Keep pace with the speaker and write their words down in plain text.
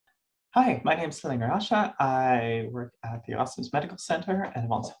Hi, my name is Helena Rasche. I work at the Erasmus Medical Center and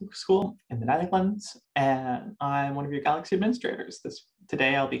Avans School in the Netherlands, and I'm one of your Galaxy administrators.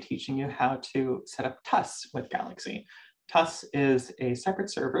 Today I'll be teaching you how to set up TUSd with Galaxy. TUSd is a separate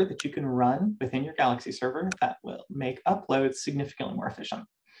server that you can run within your Galaxy server that will make uploads significantly more efficient.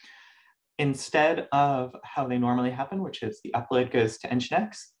 Instead of how they normally happen, which is the upload goes to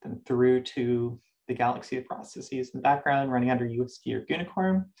Nginx, then through to the Galaxy processes in the background running under USD or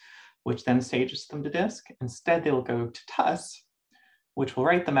Unicorn, which then stages them to disk. Instead, they'll go to TUSd, which will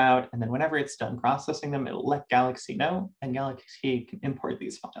write them out, and then whenever it's done processing them, it'll let Galaxy know, and Galaxy can import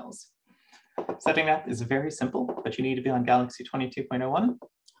these files. Setting up is very simple, but you need to be on Galaxy 22.01.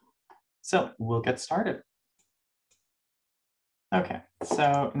 So we'll get started. Okay,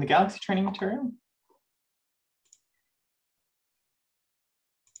 so in the Galaxy training material,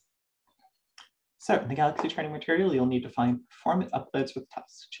 in the Galaxy training material, you'll need to find perform uploads with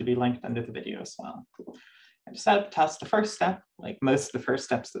TUSd. It should be linked under the video as well. And to set up TUSd, the first step, like most of the first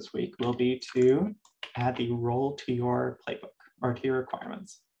steps this week, will be to add the role to your playbook or to your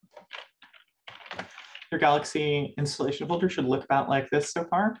requirements. Your Galaxy installation folder should look about like this so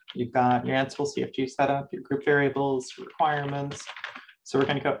far. You've got your Ansible CFG set up, your group variables, your requirements. So we're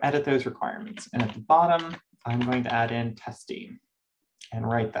going to go edit those requirements. And at the bottom, I'm going to add in TUSd and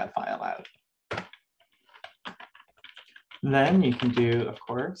write that file out. Then you can do, of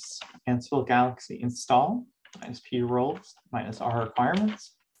course, Ansible Galaxy install minus p roles minus r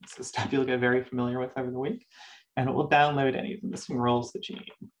requirements. This is a step you'll get very familiar with over the week, and it will download any of the missing roles that you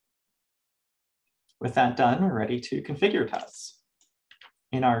need. With that done, we're ready to configure TUSd.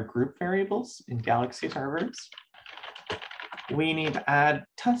 In our group variables in Galaxy servers, we need to add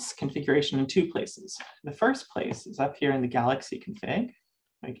TUSd configuration in two places. The first place is up here in the Galaxy config.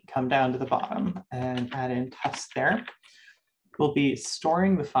 We can come down to the bottom and add in TUSd there. We'll be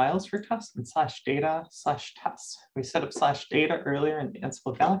storing the files for TUSd in /data/TUSd. We set up /data earlier in the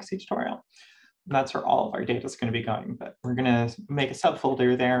Ansible Galaxy tutorial. And that's where all of our data is going to be going, but we're going to make a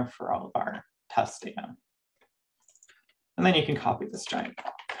subfolder there for all of our TUSd data. And then you can copy this giant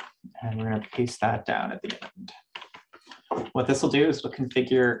block, and we're going to paste that down at the end. What this will do is we'll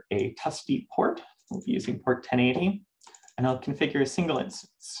configure a TUSd port. We'll be using port 1080, and I'll configure a single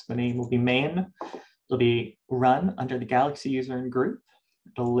instance. The name will be main. It'll be run under the Galaxy user and group.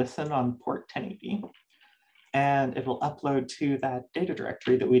 It'll listen on port 1080, and it will upload to that data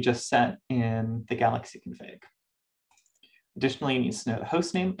directory that we just set in the Galaxy config. Additionally, you need to know the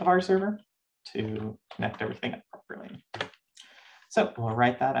host name of our server to connect everything up properly. So we'll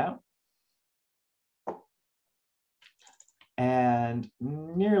write that out. And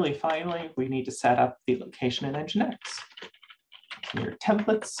nearly finally, we need to set up the location in Nginx. So your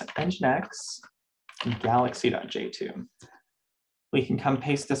templates, Nginx, galaxy.j2. We can come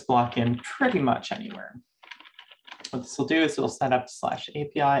paste this block in pretty much anywhere. What this will do is it'll set up /API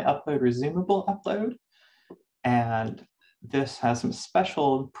upload resumable upload. And this has some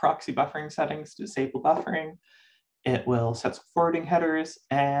special proxy buffering settings to disable buffering. It will set some forwarding headers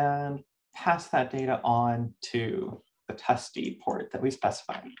and pass that data on to the TUSd port that we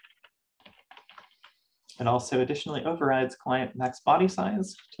specified. It also additionally overrides client max body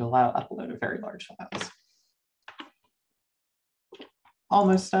size to allow upload of very large files.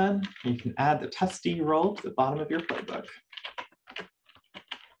 Almost done. You can add the TUSd role to the bottom of your playbook.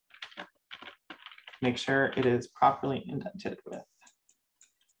 Make sure it is properly indented with.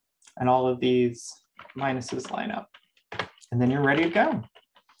 And all of these minuses line up. And then you're ready to go.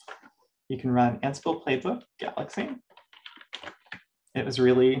 You can run Ansible Playbook Galaxy. It was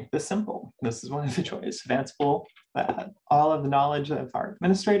really this simple. This is one of the joys of Ansible, that all of the knowledge of our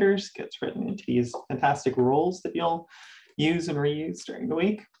administrators gets written into these fantastic roles that you'll use and reuse during the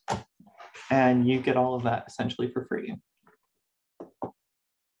week. And you get all of that essentially for free.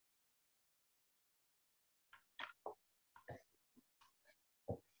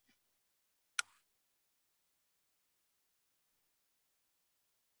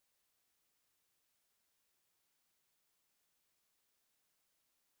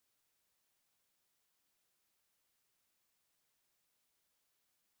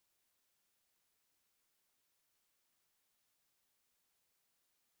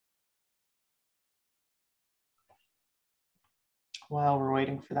 While we're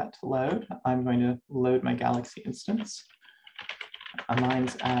waiting for that to load, I'm going to load my Galaxy instance.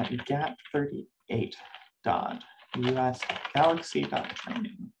 Mine's at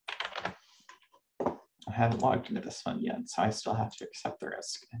gat38.usgalaxy.training. I haven't logged into this one yet, so I still have to accept the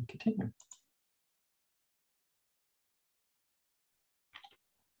risk and continue.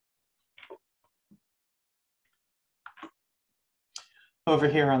 Over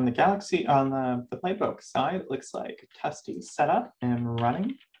here on the Galaxy, on the playbook side, it looks like TUSd set up and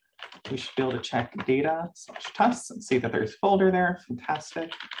running. We should be able to check data/TUS and see that there's a folder there. Fantastic.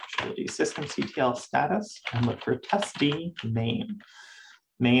 We should do systemctl status and look for TUSd main.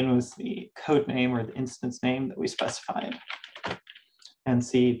 Main was the code name or the instance name that we specified, and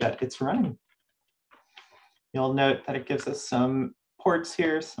see that it's running. You'll note that it gives us some ports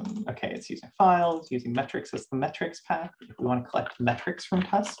here. Okay, it's using files, using metrics as the metrics path. If we want to collect metrics from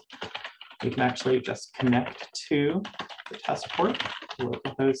TUS, we can actually just connect to the TUS port,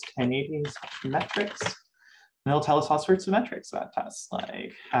 localhost 1080/metrics, and it'll tell us all sorts of metrics about TUS,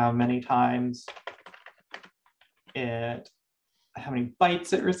 like how many times how many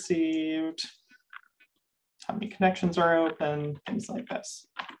bytes it received, how many connections are open, things like this.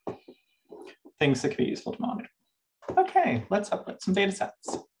 Things that can be useful to monitor. Okay, let's upload some data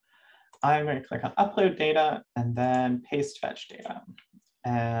sets. I'm going to click on upload data and then paste fetch data.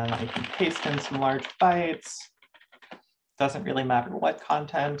 And I can paste in some large bytes. Doesn't really matter what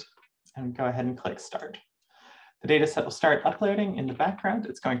content, and go ahead and click start. The data set will start uploading in the background.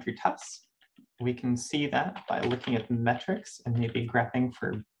 It's going through TUS. We can see that by looking at the metrics and maybe graphing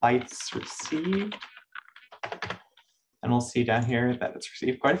for bytes received. And we'll see down here that it's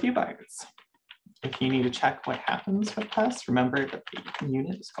received quite a few bytes. If you need to check what happens with TUS, remember that the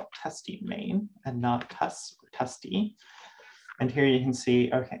unit is called TUSd main and not TUS or TUSd. And here you can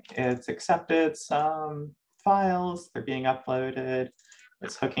see, okay, it's accepted some files, they're being uploaded.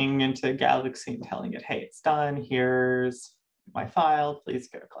 It's hooking into Galaxy and telling it, hey, it's done. Here's my file, please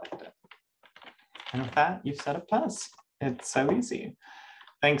go collect it. And with that, you've set up TUS. It's so easy.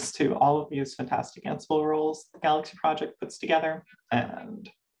 Thanks to all of these fantastic Ansible rules the Galaxy project puts together, and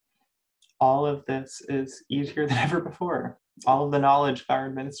all of this is easier than ever before. All of the knowledge of our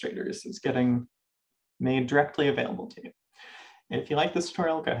administrators is getting made directly available to you. If you like this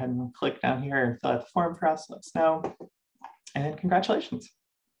tutorial, go ahead and click down here and fill out the form for us, let us know, and congratulations.